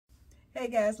Hey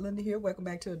guys, Linda here. Welcome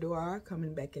back to Adore.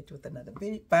 Coming back at you with another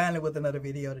video. Finally with another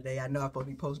video today. I know I'm supposed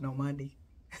to be posting on Monday.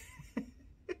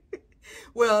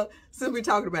 Well, since we're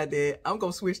talking about that, I'm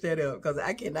going to switch that up because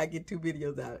I cannot get 2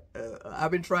 videos out.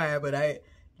 I've been trying, but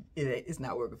it's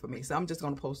not working for me. So I'm just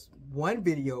going to post 1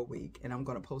 video a week, and I'm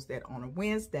going to post that on a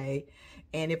Wednesday.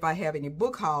 And if I have any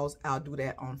book hauls, I'll do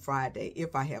that on Friday.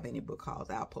 If I have any book hauls,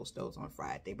 I'll post those on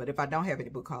Friday. But if I don't have any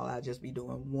book hauls, I'll just be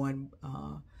doing 1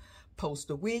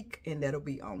 post a week, and that'll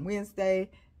be on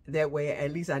Wednesday. That way,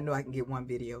 at least I know I can get 1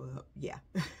 video up. Yeah.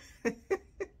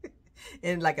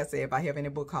 And like I said, if I have any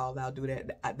book hauls, I'll do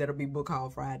that. That'll be book haul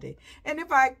Friday. And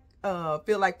if I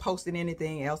feel like posting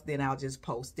anything else, then I'll just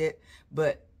post it.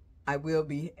 But I will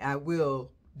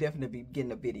definitely be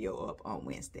getting a video up on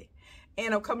Wednesday.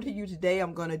 And I'm coming to you today.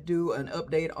 I'm going to do an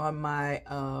update on my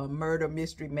Murder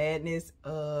Mystery Madness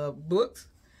books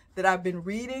that I've been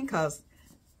reading, because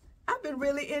I've been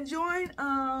really enjoying,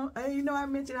 you know, I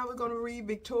mentioned I was going to read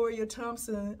Victoria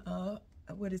Thompson,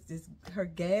 what is this, her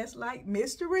Gaslight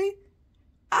mystery.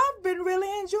 I've been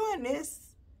really enjoying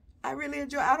this. I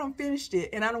don't finished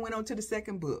it, and I don't went on to the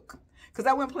second book. Because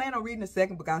I wasn't planning on reading the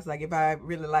second book. I was like, if I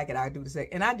really like it, I'll do the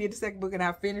second. And I did the second book, and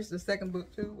I finished the second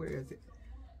book too. Where is it?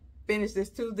 Finished this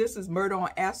too. This is Murder on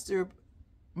Astor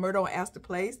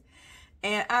Place.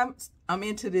 And I'm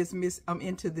into this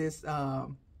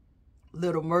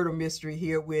little murder mystery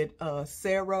here with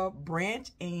Sarah Branch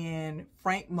and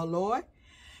Frank Malloy.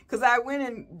 Because I went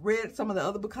and read some of the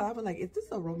other books. I was like, is this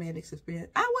a romantic suspense?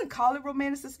 I wouldn't call it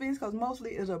romantic suspense, because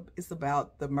mostly it's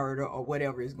about the murder or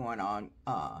whatever is going on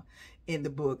in the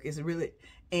book. It's really,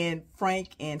 and Frank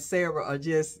and Sarah are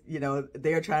just, you know,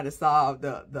 they're trying to solve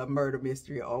the murder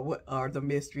mystery or the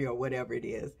mystery or whatever it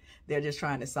is. They're just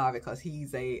trying to solve it because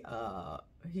he's a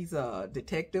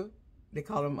detective. They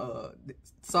call him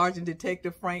Sergeant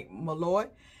Detective Frank Malloy.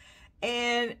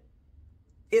 And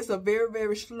it's a very,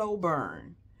 very slow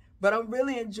burn. But I'm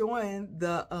really enjoying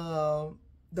the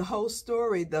whole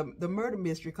story, the murder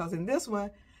mystery, because in this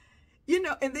one, you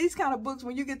know, in these kind of books,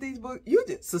 when you get these books, you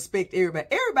just suspect everybody.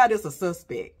 Everybody's a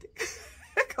suspect.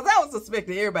 Because I was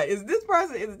suspecting everybody. Is this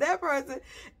person? Is that person?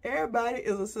 Everybody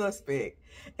is a suspect.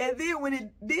 And then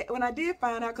when I did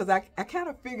find out, because I kind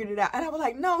of figured it out, and I was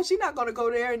like, no, she's not going to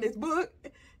go there in this book.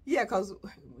 Yeah, because,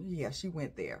 yeah, she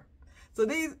went there. So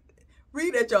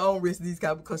read at your own risk these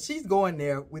guys, because she's going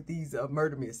there with these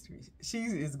murder mysteries. She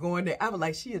is going there. I was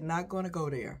like, she is not going to go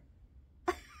there.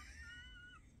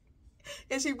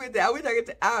 And she went there. I wish I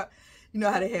could you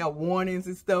know how they have warnings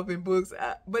and stuff in books.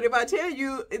 But if I tell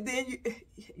you, then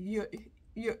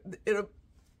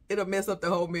it'll mess up the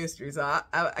whole mystery. So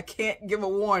I can't give a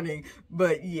warning.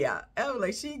 But yeah, I was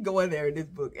like, she going there in this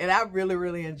book. And I really,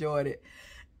 really enjoyed it.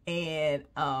 And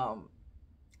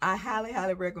I highly,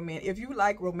 highly recommend, if you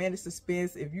like romantic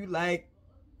suspense, if you like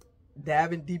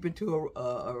diving deep into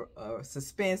a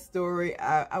suspense story,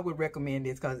 I would recommend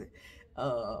this, because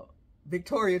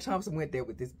Victoria Thompson went there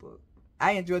with this book.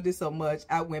 I enjoyed this so much,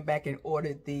 I went back and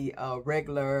ordered the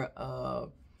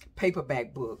regular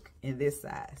paperback book in this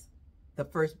size, the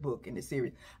first book in the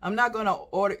series. I'm not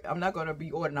gonna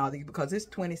be ordering all these because there's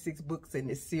 26 books in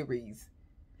this series.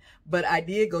 But I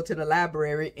did go to the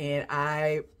library and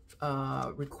I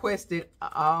requested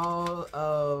all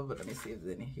of, let me see if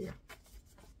it's in here.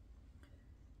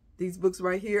 These books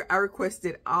right here, I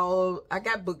requested all, I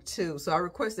got book 2, so I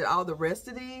requested all the rest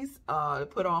of these to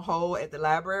put on hold at the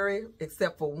library,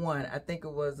 except for one. I think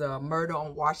it was Murder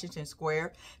on Washington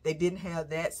Square. They didn't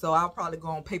have that, so I'll probably go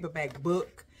on paperback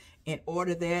book and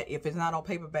order that. If it's not on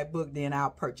paperback book, then I'll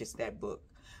purchase that book.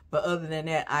 But other than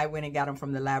that, I went and got them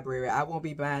from the library. I won't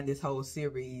be buying this whole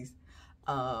series.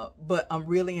 But I'm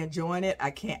really enjoying it.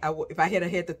 If I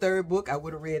had the 3rd book, I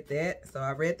would have read that. So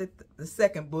I read the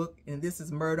 2nd book, and this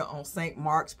is Murder on St.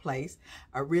 Mark's Place.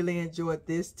 I really enjoyed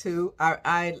this too.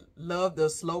 I love the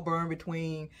slow burn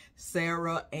between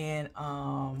Sarah and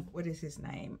what is his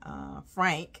name?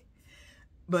 Frank.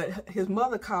 But his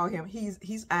mother called him,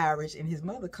 he's Irish, and his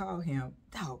mother called him,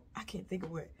 I can't think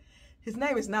of what his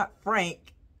name is. Not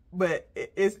Frank, but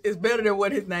it's better than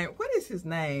what his name. What is his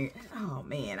name? Oh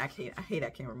man, I can't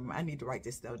remember. I need to write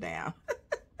this stuff down.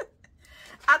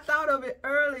 I thought of it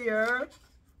earlier.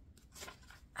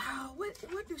 Oh,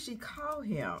 what does she call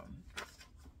him?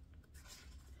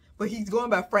 But he's going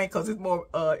by Frank because it's more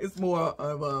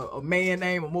of a man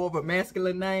name, or more of a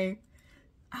masculine name.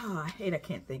 Oh, I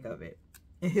can't think of it.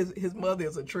 And his mother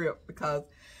is a trip, because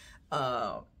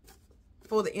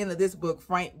for the end of this book,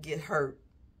 Frank get hurt.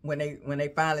 When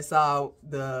they finally solve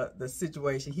the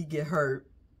situation, he get hurt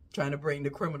trying to bring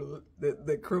the criminal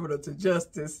to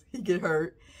justice. He get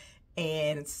hurt,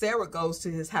 and Sarah goes to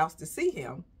his house to see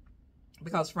him,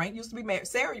 because Frank used to be married.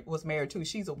 Sarah was married too.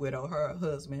 She's a widow. Her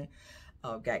husband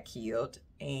got killed,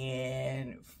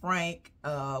 and Frank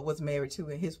was married too,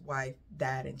 and his wife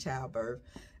died in childbirth.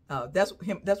 That's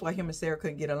why him and Sarah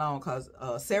couldn't get along, because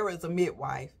Sarah is a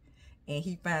midwife, and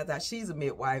he finds out she's a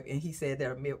midwife, and he said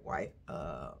that a midwife.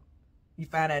 You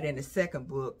find out in the second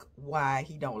book why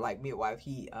he don't like midwife.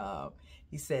 He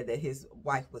said that his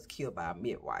wife was killed by a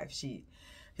midwife.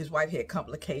 His wife had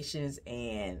complications,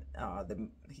 and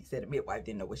he said the midwife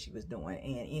didn't know what she was doing,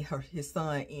 and his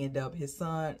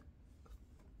son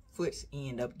foot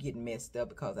ended up getting messed up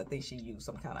because I think she used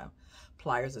some kind of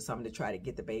pliers or something to try to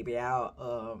get the baby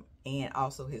out. And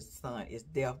also his son is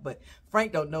deaf, but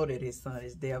Frank don't know that his son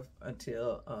is deaf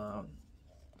until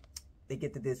they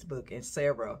get to this book, and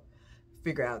Sarah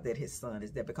figure out that his son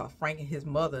is deaf, because Frank and his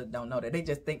mother don't know that. They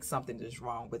just think something is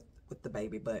wrong with the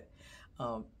baby, but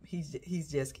he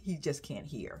just can't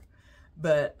hear.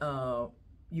 But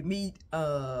you meet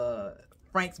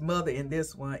Frank's mother in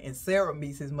this one, and Sarah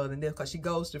meets his mother in this, because she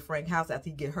goes to Frank's house after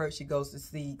he get hurt. She goes to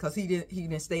see, because he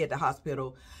didn't stay at the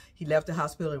hospital. He left the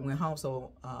hospital and went home.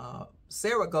 So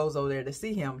Sarah goes over there to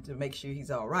see him to make sure he's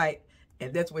all right,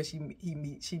 and that's where she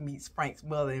meets Frank's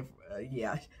mother. And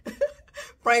yeah,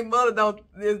 Frank's mother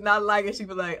is not like it. She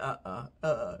was like,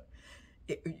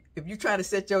 if you try to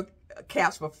set your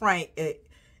caps for Frank,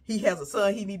 he has a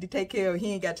son he need to take care of.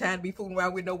 He ain't got time to be fooling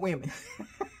around with no women.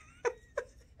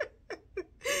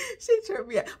 She tripped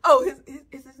me out. Oh,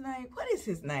 is his name? What is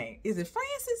his name? Is it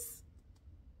Francis?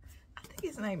 I think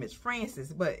his name is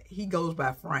Francis, but he goes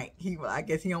by Frank. I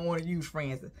guess he don't want to use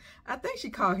Francis. I think she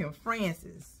called him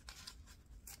Francis.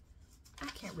 I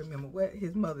can't remember what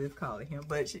his mother is calling him,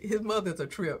 but his mother's a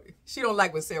trip. She don't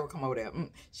like when Sarah come over there.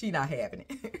 She not having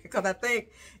it. Because I think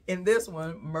in this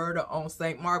one, Murder on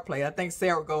St. Mark Place, I think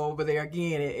Sarah go over there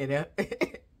again,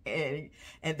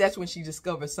 and that's when she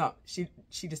discovers something.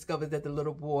 She discovers that the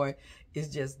little boy is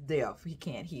just deaf. He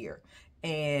can't hear.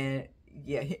 And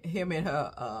yeah, him and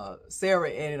her, Sarah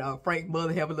and Frank's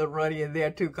mother have a little run in there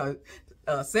too, because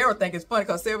Sarah think it's funny,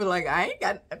 because Sarah's like, I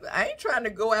ain't trying to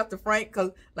go after Frank,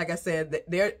 because like I said,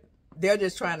 they're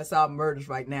just trying to solve murders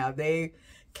right now. They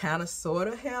kind of sort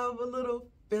of have a little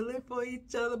feeling for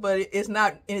each other, but it's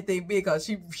not anything big, because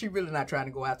she really not trying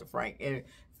to go after Frank, and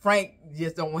Frank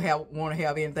just don't want to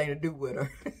have anything to do with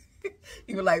her.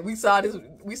 He was like, we saw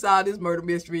this murder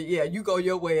mystery. Yeah, you go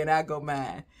your way and I go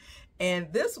mine.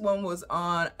 And this one was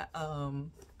on,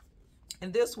 and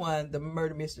this one, the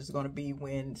murder mystery is going to be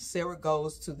when Sarah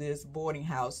goes to this boarding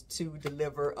house to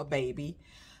deliver a baby.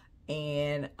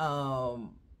 And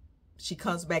she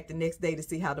comes back the next day to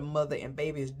see how the mother and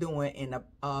baby is doing. And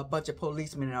a bunch of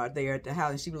policemen are there at the house.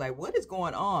 And she was like, what is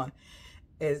going on?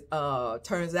 It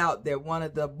turns out that one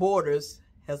of the boarders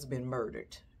has been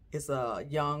murdered. It's a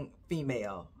young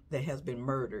female that has been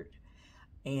murdered.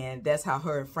 And that's how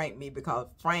her and Frank meet, because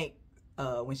Frank,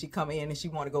 when she come in and she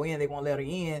want to go in, they won't let her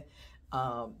in.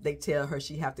 They tell her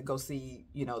she have to go see,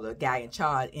 the guy in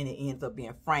charge, and it ends up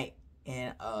being Frank.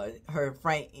 And her and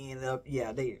Frank end up,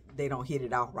 yeah, they don't hit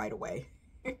it off right away.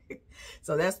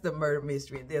 So that's the murder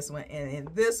mystery in this one. And in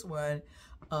this one,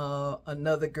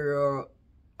 another girl,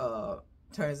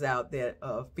 turns out that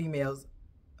a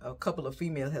couple of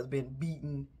females has been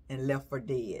beaten and left for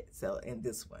dead. So in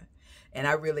this one, and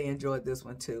I really enjoyed this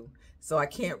one too. So I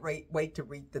can't wait to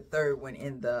read the third one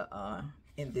in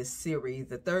this series.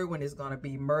 The third one is going to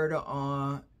be Murder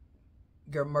on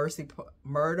Gramercy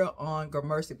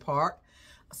Park.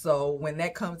 So when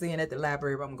that comes in at the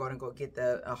library, I'm going to go get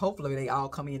hopefully they all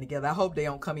come in together. I hope they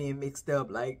don't come in mixed up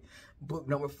like book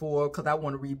number 4, because I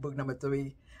want to read book number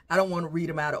 3. I don't want to read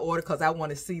them out of order, because I want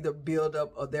to see the build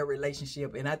up of their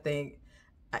relationship. And I think,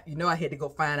 I had to go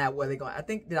find out where they're going. I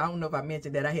don't know if I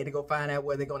mentioned that I had to go find out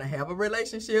where they're going to have a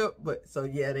relationship. But so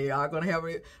yeah, they are going to have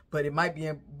it, but it might be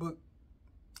in book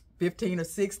 15 or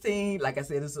 16. Like I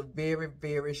said, it's a very,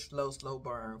 very slow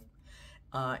burn.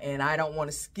 And I don't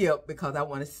want to skip, because I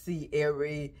want to see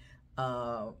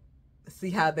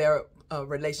see how their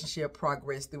relationship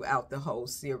progress throughout the whole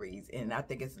series. And I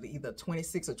think it's either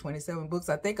 26 or 27 books.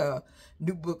 I think a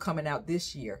new book coming out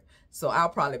this year, so I'll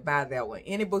probably buy that one.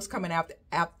 Any books coming out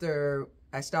after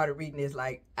I started reading this,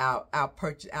 like I'll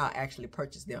actually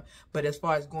purchase them. But as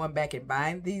far as going back and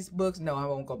buying these books, no, I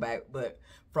won't go back. But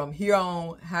from here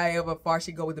on, however far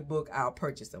she go with the book, I'll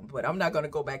purchase them. But I'm not going to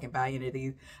go back and buy any of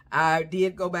these. I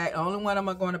did go back. The only one I'm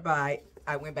going to buy,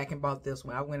 I went back and bought this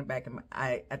one. I went back and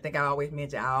I think I always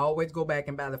mention, I always go back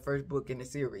and buy the first book in the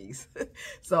series.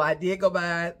 So I did go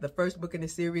buy the first book in the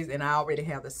series, and I already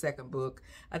have the second book.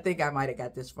 I think I might have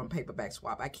got this from Paperback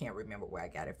Swap. I can't remember where I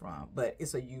got it from, but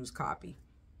it's a used copy.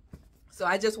 So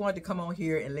I just wanted to come on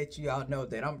here and let you all know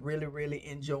that I'm really, really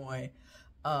enjoying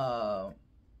the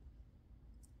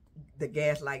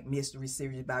Gaslight Mystery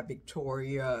series by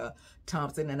Victoria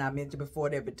Thompson. And I mentioned before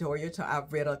that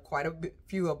I've read quite a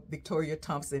few of Victoria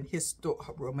Thompson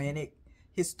historical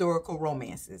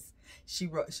romances. She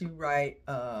write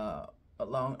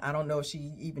along. I don't know if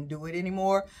she even do it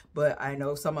anymore, but I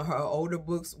know some of her older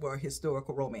books were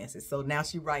historical romances. So now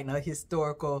she's writing a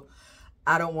historical.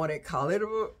 I don't want to call it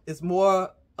it's more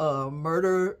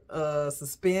murder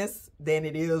suspense than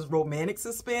it is romantic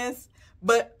suspense,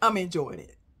 but I'm enjoying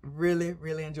it. Really,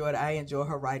 really enjoyed it. I enjoy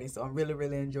her writing, so I'm really,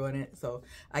 really enjoying it. So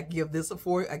I give this a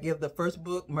 4. I give the first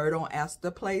book, Murder on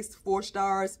Astor Place, 4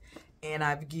 stars, and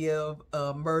I give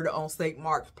Murder on St.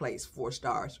 Mark's Place 4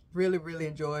 stars. Really, really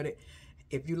enjoyed it.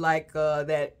 If you like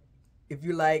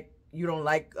you don't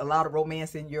like a lot of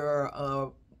romance in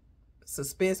your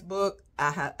suspense book,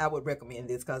 I would recommend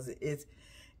this, because it's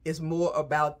more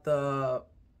about the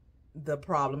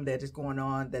problem that is going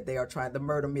on, that they are trying, the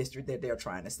murder mystery that they're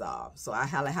trying to solve. So I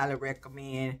highly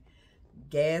recommend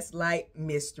Gaslight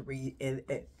Mystery, and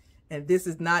this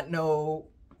is not no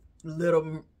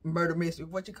little murder mystery.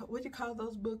 What you call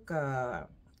those book?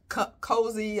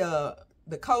 Cozy,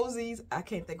 the cozies. I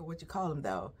can't think of what you call them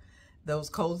though. Those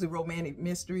cozy romantic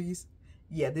mysteries.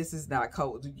 Yeah, this is not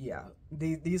cozy. Yeah,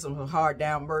 these are hard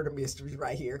down murder mysteries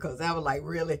right here. Because I was like,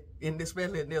 really,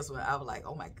 especially in this one, I was like,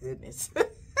 oh my goodness.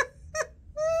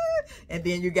 And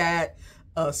then you got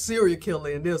a serial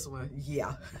killer in this one.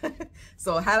 Yeah.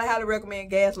 So highly recommend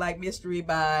Gaslight Mystery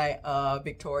by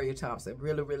Victoria Thompson.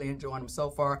 Really, really enjoying them so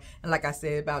far. And like I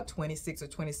said, about 26 or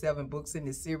 27 books in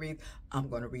this series. I'm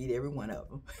going to read every one of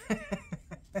them.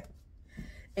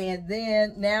 And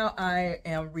then now I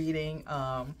am reading,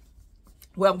 I'm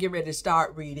getting ready to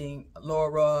start reading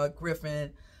Laura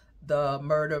Griffin, The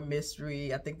Murder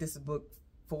Mystery. I think this is book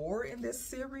 4 in this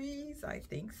series. I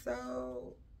think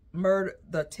so.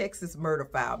 The Texas Murder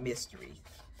File Mystery.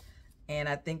 And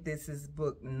I think this is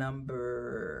book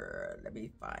number, let me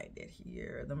find it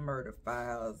here. The Murder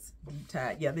Files.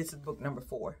 Yeah, this is book number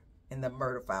 4 in the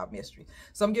Murder File Mystery.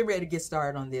 So I'm getting ready to get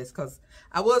started on this, because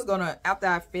I was going to, after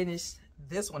I finished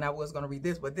this one, I was going to read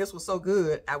this, but this was so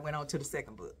good, I went on to the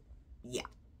second book. Yeah.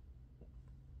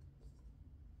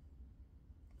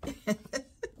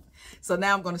 So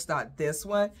now I'm going to start this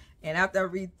one. And after I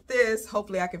read this,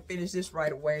 hopefully I can finish this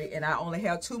right away. And I only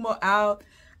have 2 more out.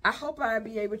 I hope I'll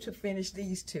be able to finish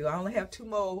these 2. I only have 2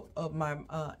 more of my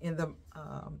in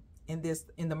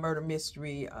the murder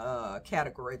mystery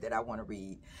category that I want to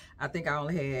read. I think I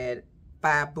only had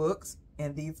 5 books,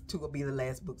 and these 2 will be the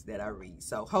last books that I read.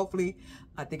 So hopefully,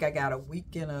 I think I got a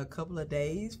week and a couple of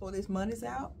days before this month is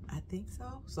out. I think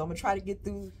so. So I'm gonna try to get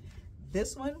through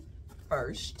this one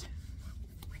first.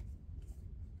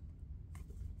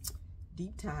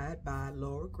 Deep Tide by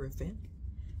Laura Griffin.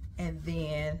 And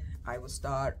then I will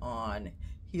start on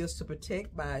Heels to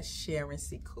Protect by Sharon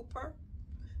C. Cooper,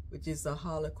 which is a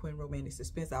Harlequin romantic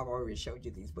suspense. I've already showed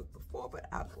you these books before, but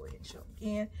I'll go ahead and show them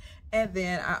again. And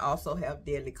then I also have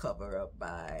Deadly Cover Up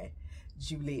by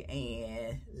Julie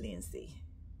Ann Lindsey.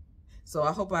 So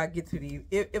I hope I get to these.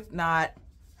 If not,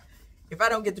 if I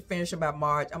don't get to finish them by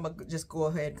March, I'm going to just go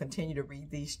ahead and continue to read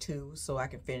these 2 so I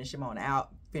can finish them on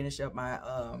out, finish up my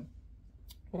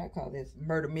what I call this,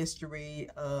 murder mystery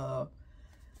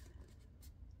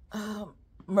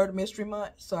murder mystery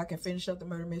month, so I can finish up the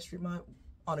murder mystery month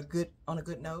on a good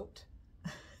note.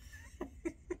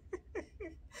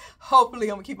 Hopefully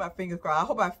I'm gonna keep my fingers crossed. I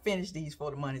hope I finish these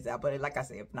before the money's out, but like I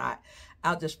said, if not,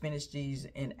 I'll just finish these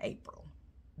in April,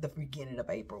 the beginning of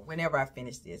April, whenever I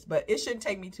finish this. But it shouldn't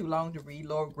take me too long to read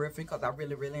Laura Griffin, because I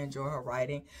really, really enjoy her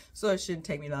writing. So it shouldn't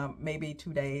take me long, maybe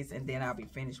 2 days, and then I'll be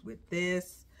finished with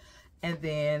this. And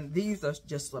then these are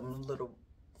just some little,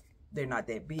 they're not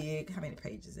that big. How many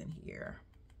pages in here?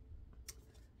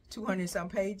 200 some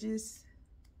pages.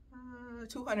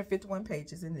 251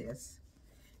 pages in this.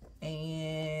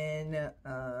 And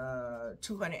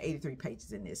 283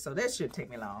 pages in this. So that should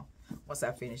take me long once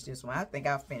I finish this one. I think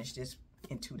I'll finish this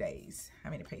in 2 days.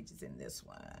 How many pages in this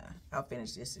one? I'll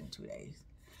finish this in 2 days.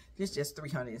 This is just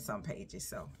 300 and some pages,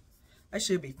 so I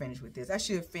should be finished with this. I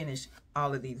should finish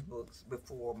all of these books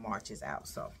before March is out,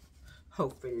 so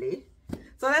hopefully.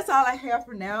 So that's all I have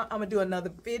for now. I'm going to do another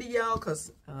video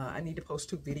because I need to post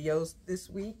 2 videos this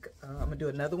week. I'm going to do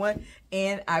another one.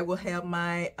 And I will have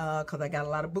my, because I got a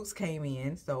lot of books came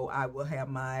in, so I will have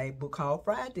my book haul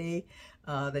Friday.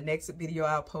 The next video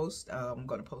I'll post, I'm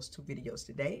going to post 2 videos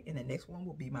today. And the next one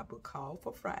will be my book haul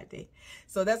for Friday.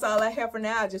 So that's all I have for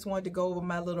now. I just wanted to go over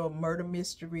my little murder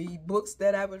mystery books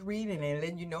that I was reading and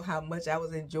letting you know how much I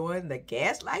was enjoying the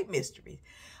Gaslight mystery.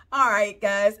 All right,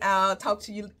 guys, I'll talk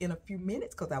to you in a few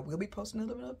minutes because I will be posting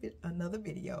another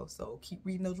video. So keep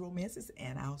reading those romances,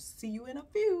 and I'll see you in a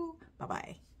few.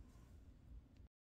 Bye-bye.